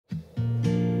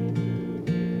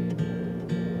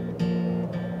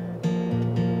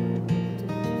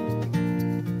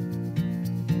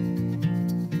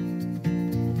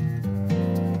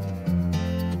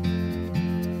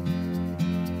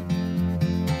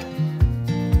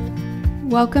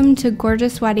Welcome to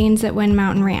Gorgeous Weddings at Wind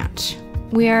Mountain Ranch.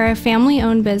 We are a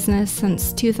family-owned business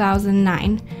since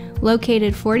 2009,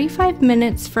 located 45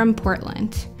 minutes from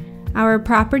Portland. Our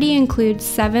property includes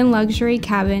 7 luxury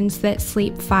cabins that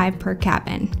sleep 5 per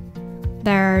cabin.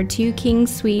 There are 2 king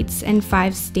suites and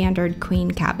 5 standard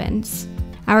queen cabins.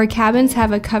 Our cabins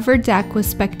have a covered deck with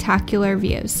spectacular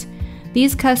views.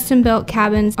 These custom-built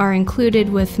cabins are included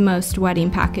with most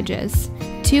wedding packages.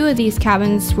 2 of these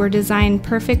cabins were designed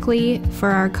perfectly for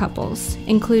our couples,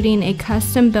 including a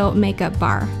custom-built makeup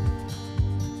bar.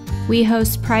 We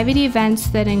host private events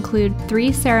that include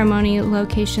 3 ceremony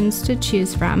locations to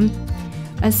choose from,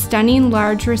 a stunning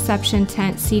large reception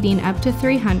tent seating up to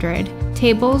 300,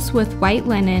 tables with white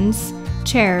linens,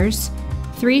 chairs,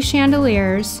 3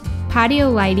 chandeliers, patio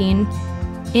lighting,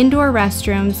 indoor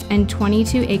restrooms, and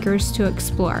 22 acres to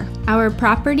explore. Our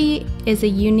property is a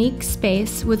unique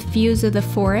space with views of the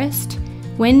forest,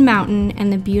 Wind Mountain,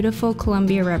 and the beautiful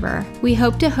Columbia River. We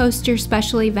hope to host your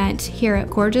special event here at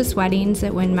Gorgeous Weddings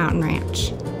at Wind Mountain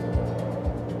Ranch.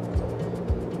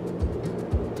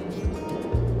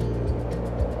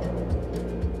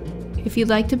 If you'd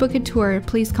like to book a tour,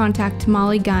 please contact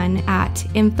Molly Gunn at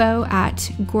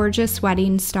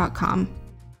info@gorgeousweddings.com.